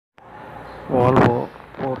Volvo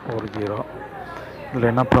 440. இதில்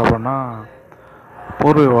என்ன ப்ராப்ளம்னா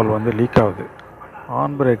போர்வே வால்வ் வந்து லீக் ஆகுது.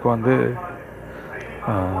 ஆன் பிரேக் வந்து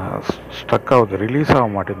ஸ்டக் ஆகுது, ரிலீஸ் ஆக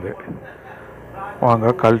மாட்டேங்குது.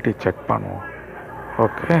 வாங்க கழட்டி செக் பண்ணுவோம்.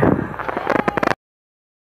 ஓகே,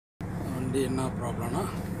 வண்டி என்ன ப்ராப்ளம்னா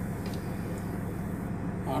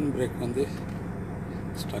ஆன் பிரேக் வந்து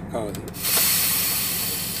ஸ்டக் ஆகுது.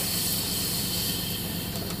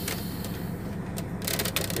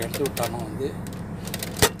 எடுத்து விட்டாலும் வந்து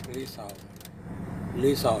ரிலீஸ்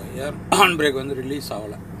ஆகும். ஏர் ஆன் பிரேக் வந்து ரிலீஸ்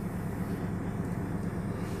ஆகலை.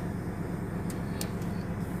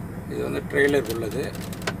 இது வந்து ட்ரெய்லருக்கு உள்ளது,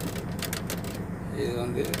 இது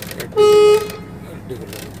வந்து ஹெட்டுக்கு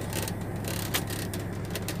உள்ளது.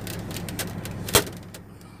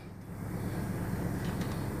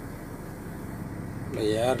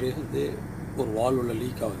 ஏர் வந்து ஒரு வால்வில்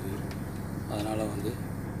லீக் ஆகுது. அதனால் வந்து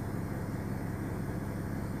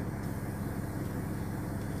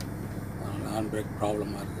ஹேண்ட் பிரேக்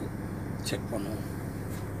ப்ராப்ளமாக இருக்குது. செக் பண்ணுவோம்.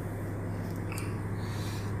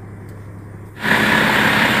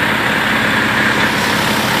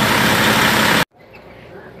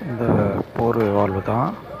 இந்த போர்வே வால்வு தான்.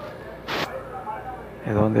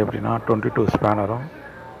 இது வந்து எப்படின்னா 22 ஸ்பேனரும்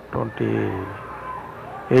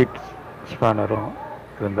 28 ஸ்பேனரும்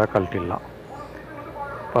இருந்தால் கழட்டிடலாம்.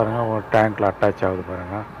 பாருங்கள், ஒரு டேங்க்கில் அட்டாச் ஆகுது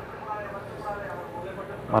பாருங்கள்.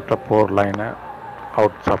 மற்ற போர் லைனு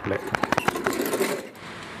அவுட் சப்ளை.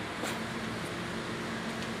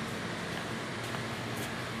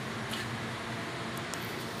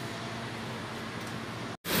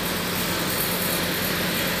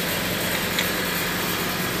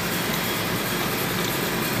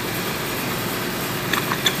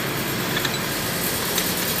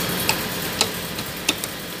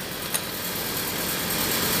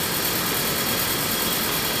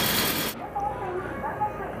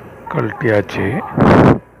 கழட்டியாச்சு.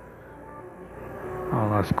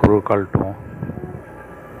 அவங்க ஸ்க்ரூ கழட்டுவோம்.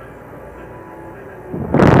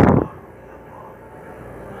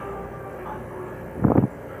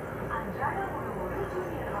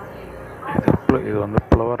 இது வந்து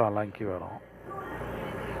ஃப்ளவர் அலங்கி வரும்.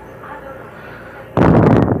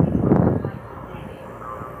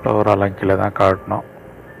 ஃப்ளவர் அலங்கியில் தான் காட்டணும்.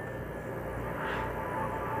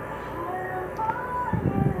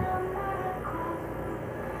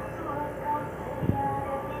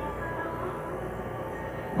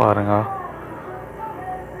 பாருங்க,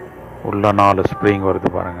 உள்ள 4 ஸ்ப்ரிங் வருது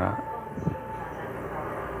பாருங்க.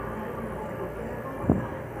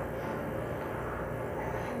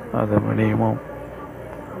 அது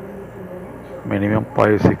மினிமம்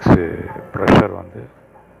 5-6 ப்ரெஷர் வந்து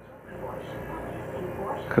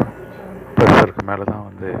ப்ரெஷருக்கு மேலே தான்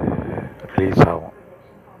வந்து ரிலீஸ் ஆகும்.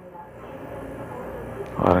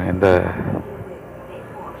 பாருங்க, இந்த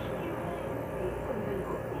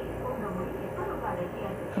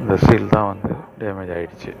சீல் தான் வந்து டேமேஜ்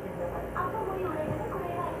ஆகிடுச்சு.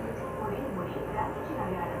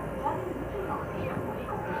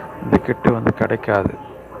 இந்த கிட்டு வந்து கிடைக்காது.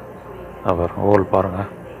 அவர் ஹோல்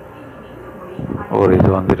பாருங்கள், ஒரு இது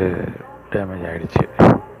வந்துட்டு டேமேஜ் ஆகிடுச்சு.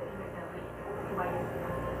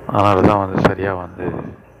 அதனால தான் வந்து சரியாக வந்து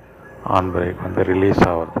ஆன் பிரேக் வந்து ரிலீஸ்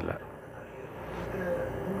ஆகிறதில்ல.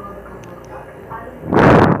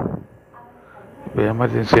 இப்போ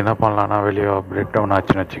எமர்ஜென்சி என்ன பண்ணலான்னா, வெளியே பிரேக் டவுன்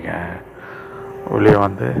ஆச்சுன்னு வச்சுக்க,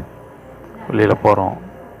 வெளியில் போகிறோம்,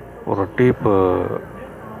 ஒரு டீப்பு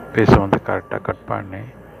பீஸை வந்து கரெக்டாக கட் பண்ணி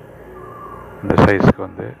இந்த சைஸ்க்கு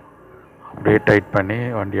வந்து அப்படியே டைட் பண்ணி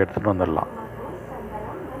வண்டி எடுத்துகிட்டு வந்துடலாம்.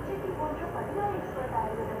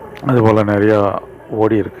 அதுபோல் நிறையா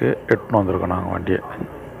ஓடி இருக்குது, எடுத்துன்னு வந்திருக்கோம் நாங்கள் வண்டியை.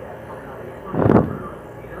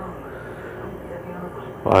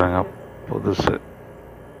 பாருங்கள், புதுசு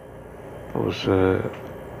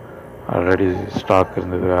ஆல்ரெடி ஸ்டாக்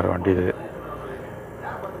இருந்தது, வேறு வண்டி இது.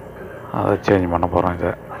 அதை சேஞ்ச் பண்ண போகிறோம்.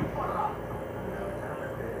 இதை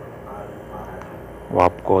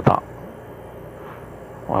வாப்கோ தான்.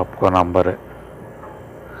 வாப்கோ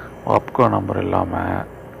நம்பர் இல்லாமல்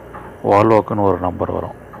வால்வோக்குன்னு ஒரு நம்பர்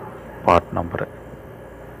வரும், பார்ட் நம்பரு.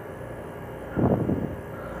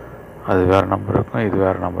 அது வேறு நம்பர் இருக்கும், இது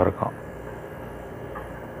வேறு நம்பர் இருக்கும்.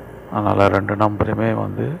 அதனால் 2 நம்பருமே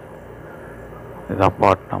வந்து இதுதான்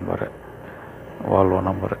பார்ட் நம்பரு, வால்வோ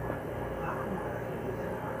நம்பரு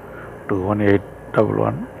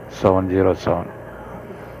 21811707.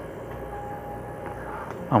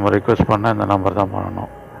 நம்ம ரிக்வெஸ்ட் பண்ணால் இந்த நம்பர் தான்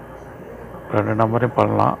பண்ணணும். 2 நம்பரையும்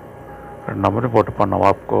பண்ணலாம், 2 நம்பரையும் போட்டு பண்ணோம்,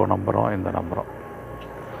 வாப்கோ நம்பரும் இந்த நம்பரும்.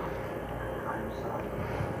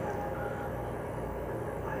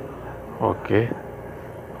 ஓகே,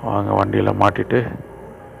 வாங்க வண்டியில் மாட்டிட்டு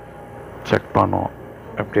செக் பண்ணுவோம்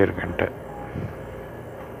எப்படி இருக்குன்ட்டு.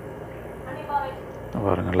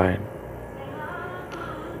 பாருங்கள் லைன்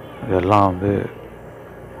இதெல்லாம் வந்து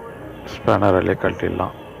ஸ்பேனர் வழியே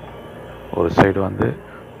கழட்டிடலாம். ஒரு சைடு வந்து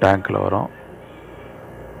டேங்க்கில் வரும்,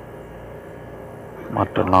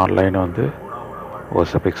 மற்ற 4 லைன் வந்து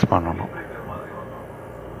ஓஸை ஃபிக்ஸ் பண்ணணும்.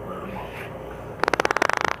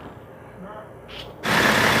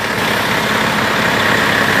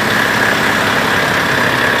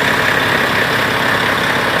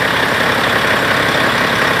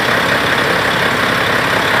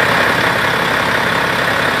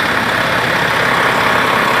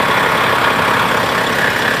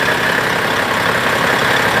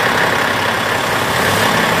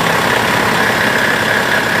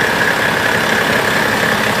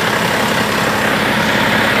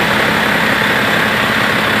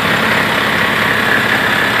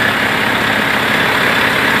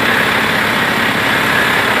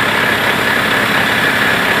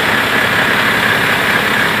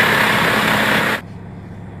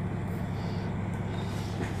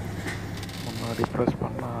 முன்னாடி ப்ரெஸ்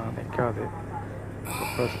பண்ணால் நிற்காது,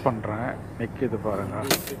 ப்ரெஸ் பண்ணுறேன், நிற்கிது பாருங்கள்.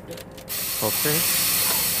 ஓகே,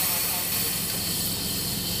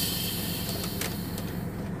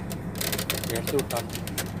 எடுத்து விட்டாங்க.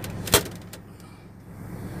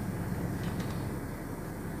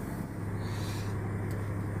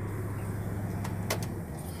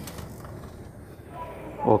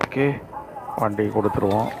 ஓகே, வண்டி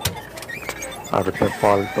கொடுத்துருவோம். அடுத்த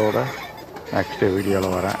ஃபால்ட்டோட நெக்ஸ்ட்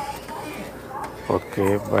வீடியோவில் வரேன். Okay,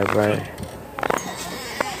 bye bye.